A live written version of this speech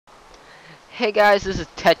Hey guys, this is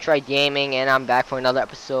Tetra Gaming, and I'm back for another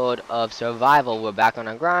episode of Survival. We're back on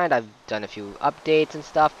our grind. I've done a few updates and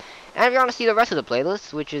stuff. And if you want to see the rest of the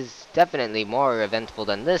playlist, which is definitely more eventful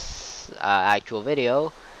than this actual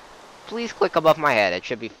video, please click above my head.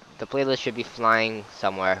 The playlist should be flying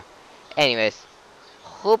somewhere. Anyways,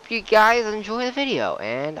 hope you guys enjoy the video,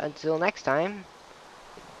 and until next time,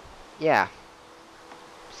 yeah,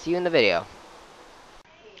 see you in the video.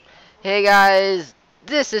 Hey guys,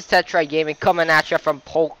 this is Tetra Gaming coming at you from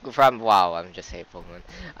wow, I'm just saying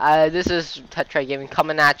Pokemon. This is Tetra Gaming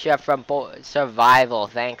coming at you from Survival.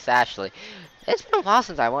 Thanks, Ashley. It's been a while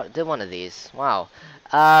since I did one of these. Wow.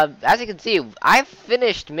 As you can see, I've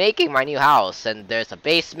finished making my new house, and there's a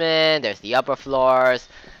basement, there's the upper floors,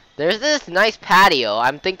 there's this nice patio.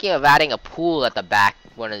 I'm thinking of adding a pool at the back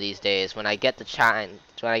one of these days when I get the chance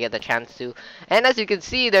to. And as you can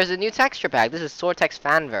see, there's a new texture pack. This is Sortex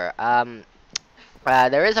Fanver.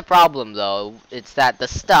 There is a problem though. It's that the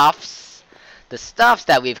stuffs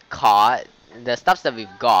that we've got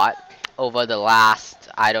over the last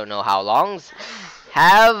I don't know how longs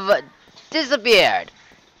have disappeared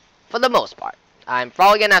for the most part. I'm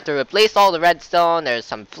probably gonna have to replace all the redstone. There's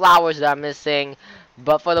some flowers that I'm missing,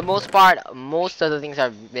 but for the most part, most of the things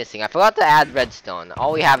are missing. I forgot to add redstone.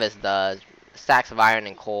 All we have is the stacks of iron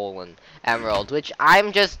and coal and emeralds, which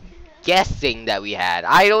I'm just guessing that we had.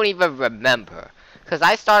 I don't even remember. Because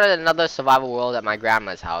I started another survival world at my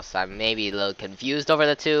grandma's house. I'm maybe a little confused over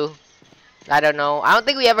the two. I don't know. I don't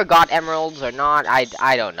think we ever got emeralds or not. I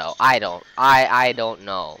don't know. I don't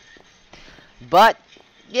know. But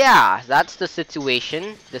yeah, that's the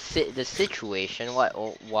situation. The situation. What?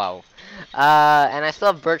 Oh, wow. And I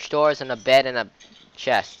still have birch doors and a bed and a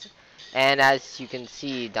chest. And as you can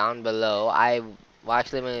see down below, well,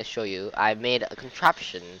 actually, I'm going to show you. I made a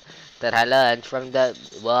contraption that I learned from the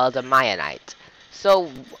world of Mayanite.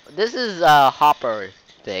 So, this is a hopper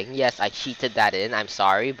thing. Yes, I cheated that in. I'm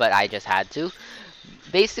sorry, but I just had to.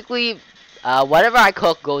 Basically, whatever I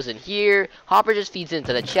cook goes in here. Hopper just feeds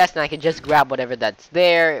into the chest, and I can just grab whatever that's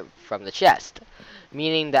there from the chest.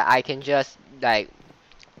 Meaning that I can just, like,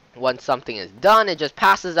 once something is done, it just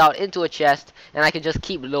passes out into a chest, and I can just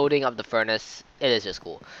keep loading up the furnace. It is just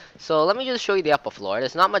cool. So let me just show you the upper floor.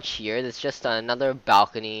 There's not much here. There's just another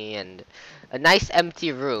balcony and a nice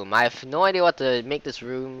empty room. I have no idea what to make this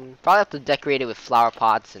room. Probably have to decorate it with flower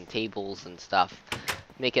pots and tables and stuff.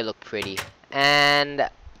 Make it look pretty. And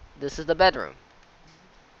this is the bedroom.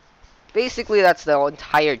 Basically, that's the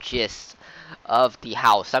entire gist of the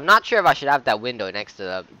house. I'm not sure if I should have that window next to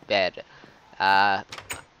the bed.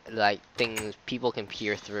 Like things people can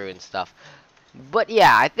peer through and stuff. But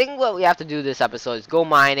yeah, I think what we have to do this episode is go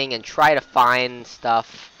mining and try to find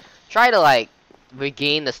stuff. Try to like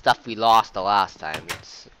regain the stuff we lost the last time.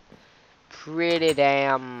 It's pretty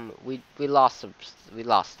damn we lost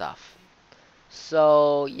stuff.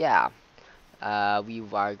 So yeah, we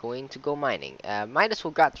are going to go mining. Might as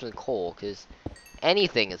well grab some coal because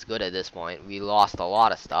anything is good at this point. We lost a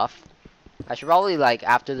lot of stuff. I should probably, like,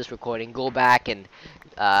 after this recording, go back and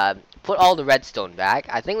put all the redstone back.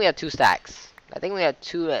 I think we have 2 stacks. I think we have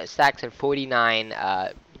 2 stacks and 49,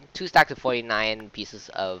 2 stacks of 49 pieces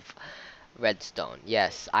of redstone.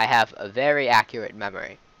 Yes, I have a very accurate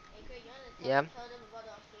memory. Yeah.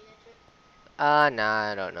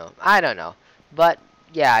 Nah, I don't know. I don't know. But,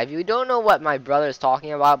 yeah, if you don't know what my brother is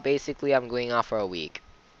talking about, basically I'm going off for a week.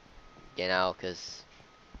 You know, because,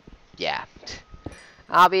 yeah.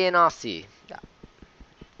 I'll be in Aussie.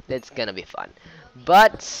 It's gonna be fun.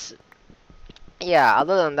 But yeah,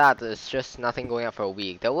 other than that, there's just nothing going on for a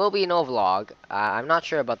week. There will be no vlog. I'm not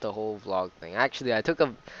sure about the whole vlog thing. Actually, I took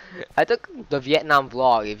the Vietnam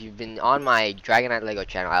vlog. If you've been on my Dragonite Lego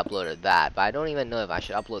channel, I uploaded that. But I don't even know if I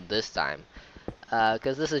should upload this time,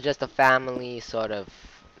 because this is just a family sort of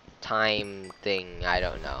time thing. I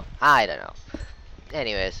don't know.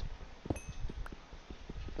 Anyways.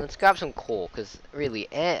 Let's grab some coal, because really,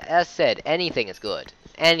 as said, anything is good.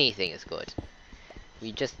 Anything is good.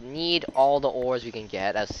 We just need all the ores we can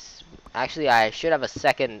get. Actually, I should have a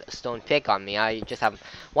second stone pick on me. I just have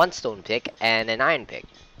 1 stone pick and an iron pick,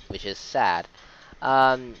 which is sad.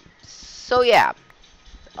 So yeah,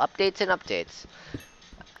 updates and updates.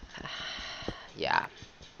 Yeah.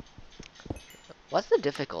 What's the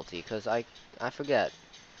difficulty? Because I forget.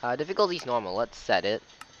 Difficulty's normal. Let's set it.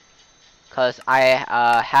 Because I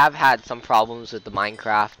have had some problems with the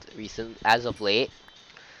Minecraft as of late,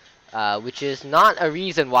 which is not a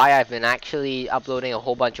reason why I've been actually uploading a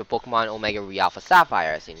whole bunch of Pokemon Omega Re-Alpha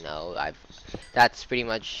Sapphire. As you know, that's pretty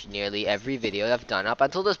much nearly every video I've done up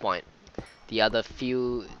until this point. The other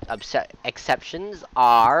few exceptions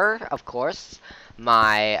are, of course,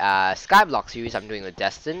 my Skyblock series I'm doing with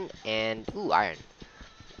Destin, and ooh, iron.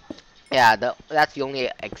 Yeah, that's the only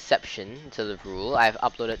exception to the rule. I've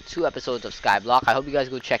uploaded 2 episodes of Skyblock. I hope you guys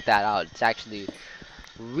go check that out. It's actually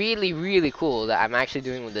really cool that I'm actually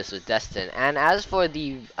doing this with Destin. And as for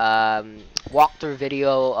the walkthrough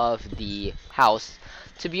video of the house,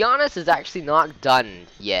 to be honest, it's actually not done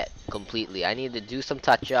yet completely. I need to do some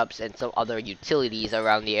touch-ups and some other utilities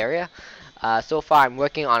around the area. So far, I'm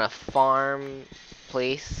working on a farm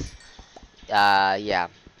place. Yeah.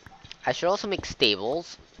 I should also make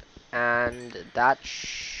stables, and that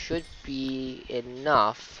should be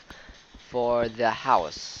enough for the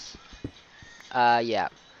house. Yeah.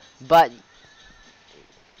 But,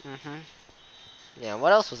 yeah,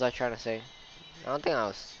 what else was I trying to say? I don't think I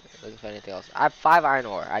was looking for anything else. I have 5 iron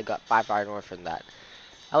ore. I got 5 iron ore from that.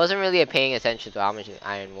 I wasn't really paying attention to how much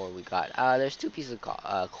iron ore we got. There's 2 pieces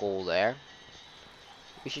of coal there.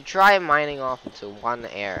 We should try mining off into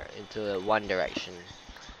one direction.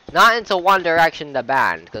 Not into One Direction the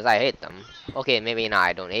band, because I hate them. Okay, maybe not,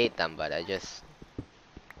 I don't hate them, but I just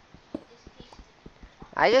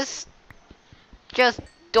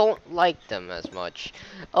don't like them as much.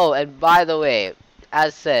 Oh, and by the way,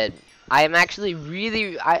 as said, I am actually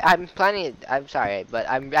I'm sorry, but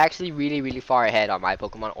I'm actually really far ahead on my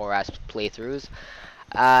Pokemon Auras playthroughs.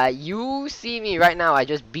 You see me right now, I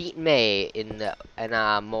just beat May in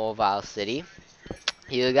Mobile City.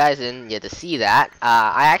 You guys didn't get to see that.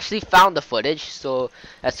 I actually found the footage, so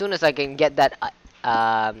as soon as I can get that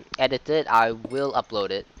edited, I will upload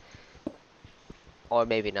it. Or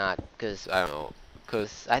maybe not, because I don't know.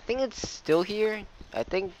 Because I think it's still here. I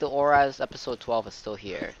think the Auras episode 12 is still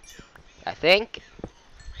here. I think.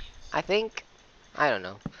 I don't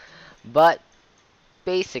know. But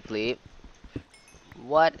basically,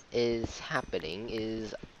 what is happening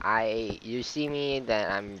is you see me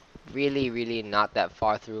that I'm really not that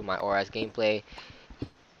far through my Auras gameplay.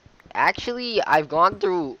 Actually, I've gone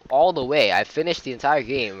through all the way. I've finished the entire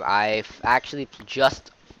game. I've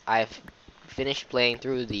finished playing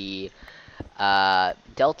through the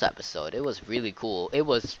Delta episode. It was really cool. It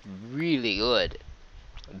was really good.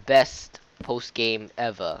 Best post game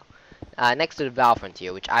ever. Next to the Battle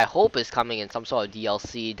Frontier, which I hope is coming in some sort of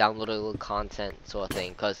DLC, downloadable content sort of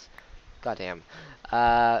thing. Cause, goddamn,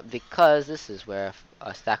 because this is where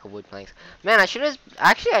a stack of wood planks. Man, I should have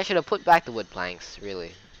put back the wood planks.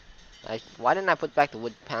 Really. Why didn't I put back the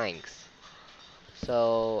wood planks?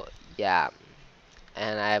 So, yeah.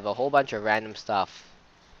 And I have a whole bunch of random stuff.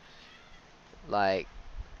 Like,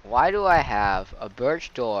 why do I have a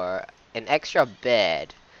birch door, an extra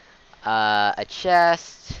bed, a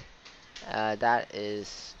chest, that is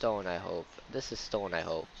stone, I hope. This is stone, I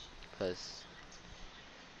hope. Because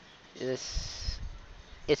it's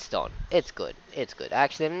stone. It's good. It's good.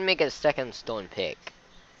 Actually, let me make a second stone pick.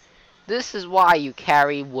 This is why you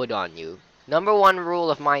carry wood on you. Number one rule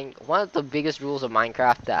of one of the biggest rules of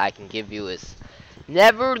Minecraft that I can give you is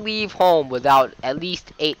never leave home without at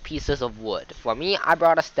least 8 pieces of wood. For me, I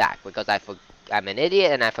brought a stack because I'm an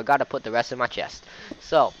idiot and I forgot to put the rest in my chest.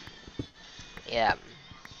 So, yeah,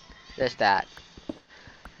 there's that.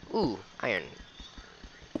 Ooh, iron.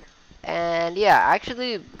 And yeah,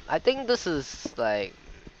 actually, I think this is like,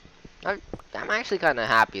 I'm actually kind of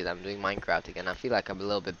happy that I'm doing Minecraft again. I feel like I'm a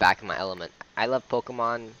little bit back in my element. I love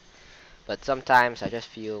Pokemon, but sometimes I just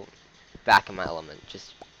feel back in my element.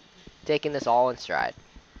 Just taking this all in stride.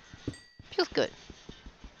 Feels good.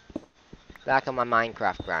 Back on my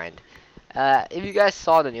Minecraft grind. If you guys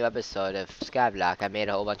saw the new episode of Skyblock, I made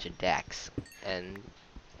a whole bunch of decks, and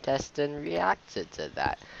Destin reacted to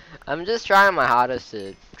that. I'm just trying my hardest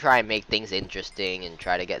to try and make things interesting and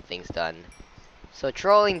try to get things done. So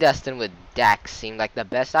trolling Destin with decks seemed like the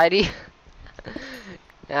best idea.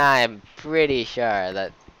 I'm pretty sure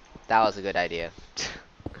that was a good idea.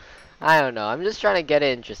 I don't know. I'm just trying to get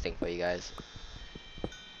it interesting for you guys.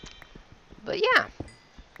 But yeah.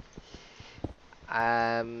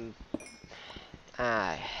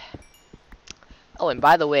 Oh, and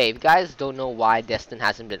by the way, if you guys don't know why Destin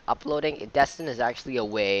hasn't been uploading, Destin is actually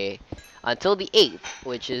away until the 8th,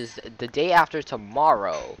 which is the day after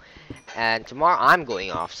tomorrow. And tomorrow I'm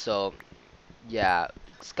going off, so yeah,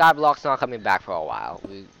 Skyblock's not coming back for a while.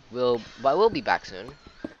 But we'll be back soon.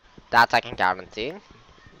 That I can guarantee.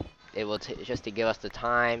 It will just to give us the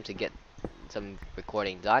time to get some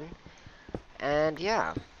recording done. And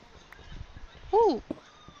yeah. Woo!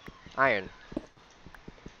 Iron.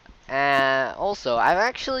 And also, I'm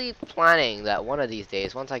actually planning that one of these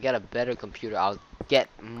days, once I get a better computer, I'll get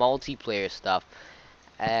multiplayer stuff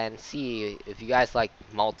and see if you guys like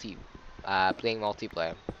playing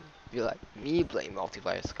multiplayer. If you like me playing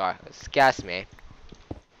multiplayer, scares me.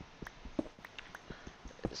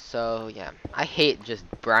 So yeah, I hate just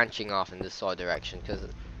branching off in this sort of direction because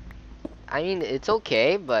I mean it's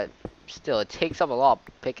okay, but still it takes up a lot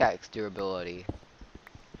of pickaxe durability.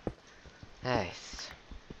 Nice.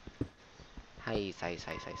 Nice, nice,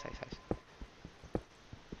 nice, nice, nice, nice.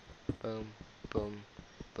 Boom, boom,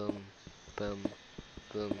 boom, boom,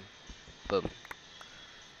 boom, boom.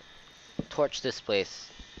 Torch this place.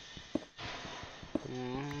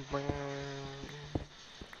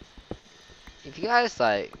 If you guys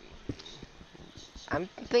like, I'm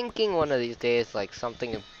thinking one of these days like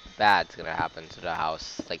something bad's gonna happen to the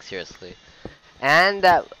house, like seriously. And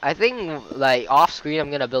I think like off screen I'm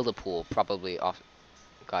gonna build a pool, probably off.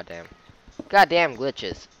 Goddamn, goddamn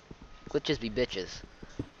glitches, glitches be bitches.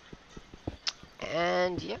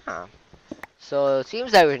 And yeah, so it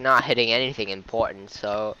seems that we're not hitting anything important.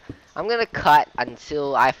 So I'm gonna cut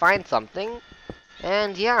until I find something.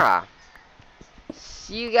 And yeah,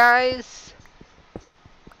 see you guys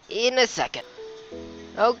in a second.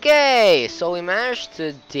 Okay, so we managed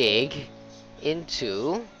to dig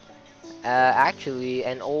into actually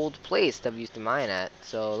an old place that we used to mine at.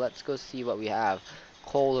 So let's go see what we have.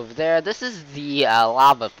 Coal over there. This is the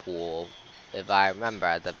lava pool, if I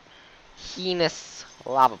remember. The heinous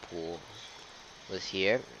lava pool was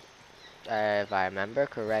here. If I remember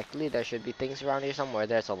correctly, there should be things around here somewhere.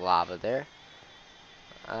 There's a lava there.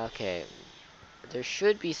 Okay, there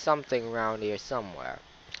should be something around here somewhere.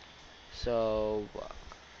 So,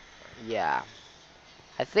 yeah.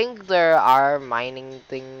 I think there are mining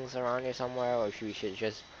things around here somewhere, or we should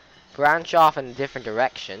just branch off in a different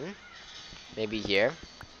direction. Maybe here.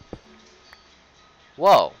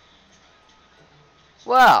 Whoa.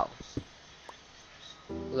 Well,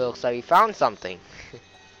 looks like we found something.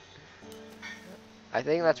 I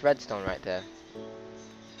think that's redstone right there.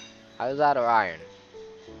 Either that or iron.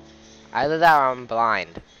 Either that or I'm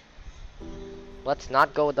blind. Let's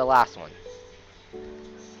not go with the last one.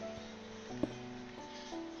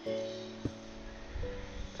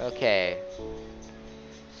 Okay.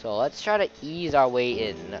 So let's try to ease our way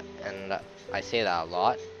in. And I say that a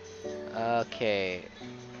lot. Okay.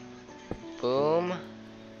 Boom.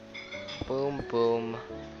 Boom, boom,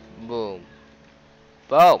 boom.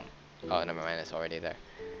 Boom! Oh, never mind, it's already there.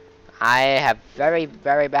 I have very,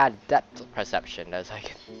 very bad depth perception.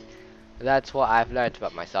 That's what I've learned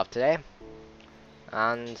about myself today.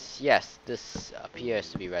 And yes, this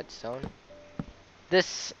appears to be redstone.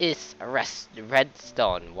 This is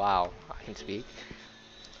redstone. Wow, I can speak.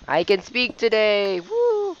 I can speak today!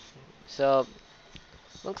 Woo! So,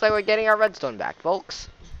 looks like we're getting our redstone back, folks.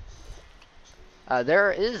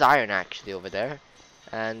 There is iron actually over there.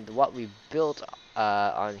 And what we built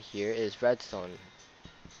on here is redstone.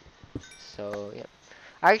 So, yeah.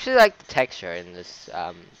 I actually like the texture in this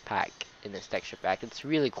pack, in this texture pack. It's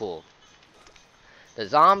really cool. The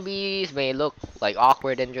zombies may look like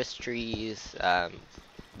awkward industries,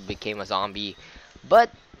 became a zombie, but,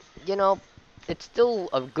 you know, it's still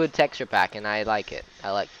a good texture pack, and I like it.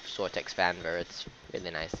 I like Sortex Fanver, it's really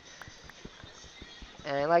nice.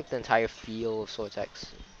 And I like the entire feel of Sortex.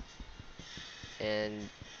 And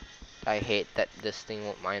I hate that this thing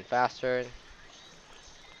won't mine faster.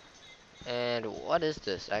 And what is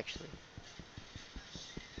this, actually?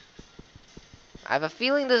 I have a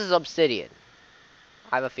feeling this is obsidian.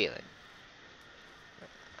 I have a feeling.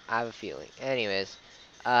 I have a feeling. Anyways,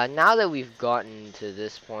 now that we've gotten to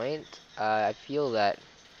this point, I feel that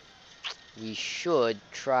we should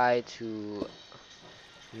try to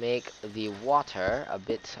make the water a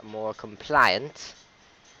bit more compliant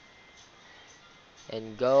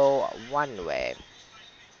and go one way.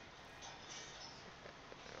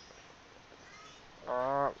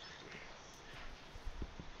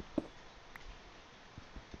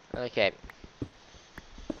 Okay.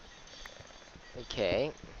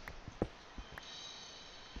 Okay.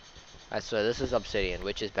 I swear this is obsidian,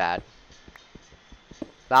 which is bad.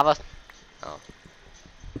 Lava. Oh.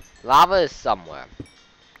 Lava is somewhere.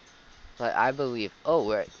 But I believe. Oh,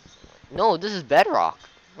 where? No, this is bedrock.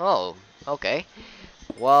 Oh, okay.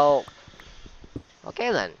 Well,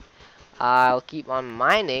 okay then. I'll keep on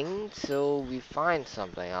mining till we find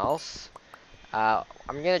something else. I'm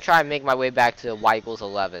gonna try and make my way back to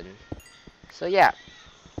y=11. So yeah,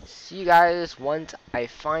 see you guys once I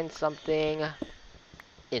find something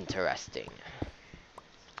interesting.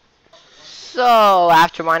 So,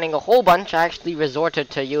 after mining a whole bunch, I actually resorted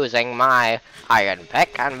to using my iron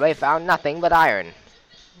pick, and we found nothing but iron.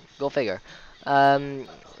 Go figure.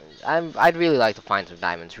 I'd really like to find some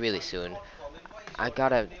diamonds really soon. I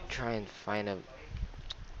gotta try and find a.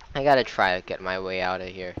 I gotta try to get my way out of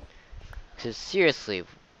here. Cause seriously,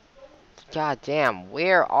 god damn,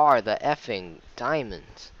 where are the effing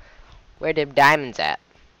diamonds? Where the diamonds at?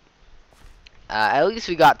 At least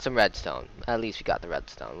we got some redstone. At least we got the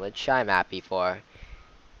redstone, which I'm happy for.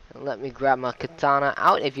 Let me grab my katana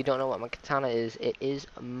out. If you don't know what my katana is, it is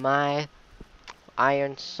my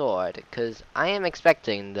iron sword. Because I am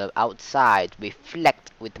expecting the outside to be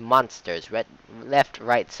flecked with monsters. Left,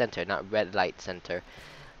 right, center. Not red light center.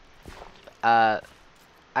 I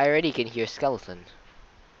already can hear skeleton.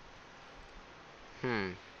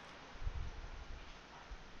 I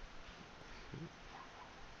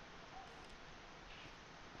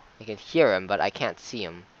can hear him, but I can't see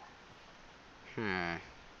him. Hmm.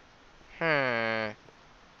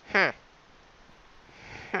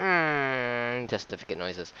 Justificate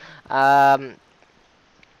noises. Or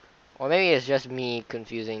maybe it's just me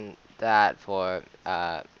confusing that for,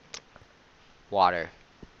 water.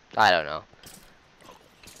 I don't know.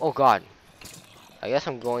 Oh god. I guess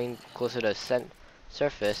I'm going closer to the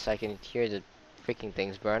surface. I can hear the freaking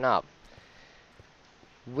things burn up.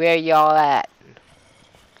 Where y'all at?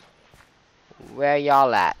 Where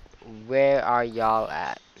y'all at? Where are y'all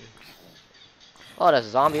at? Oh, there's a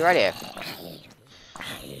zombie right here.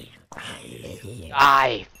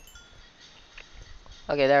 Die!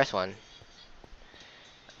 Okay, there's one.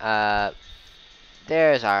 There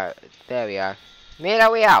we are. Made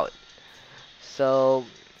our way out. So,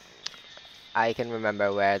 I can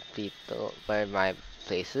remember where my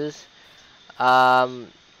place is.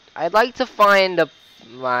 I'd like to find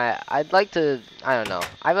I don't know.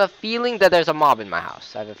 I have a feeling that there's a mob in my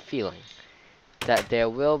house. I have a feeling that there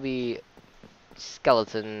will be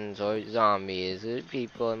skeletons or zombies or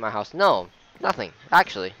people in my house. No, nothing.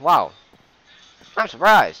 Actually, wow. I'm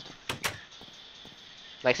surprised.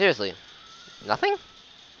 Like, seriously. Nothing?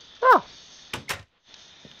 Oh.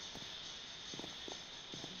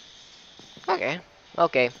 Okay.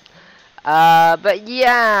 Okay. But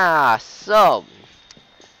yeah, so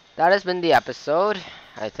that has been the episode,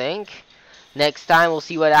 I think. Next time we'll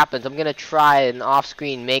see what happens. I'm gonna try and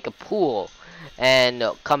off-screen make a pool and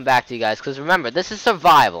come back to you guys. Cause remember, this is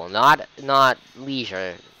survival, not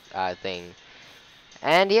leisure thing.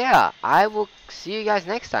 And yeah, I will see you guys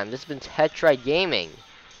next time. This has been Tetra Gaming.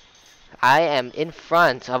 I am in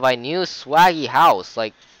front of my new swaggy house.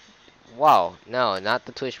 Like, wow, no, not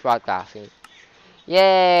the Twitch broadcasting.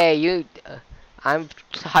 Yay, I'm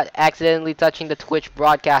accidentally touching the Twitch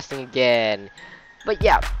broadcasting again. But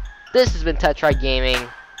yeah, this has been Tetra Gaming,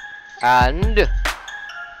 and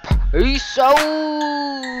peace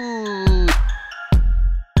out!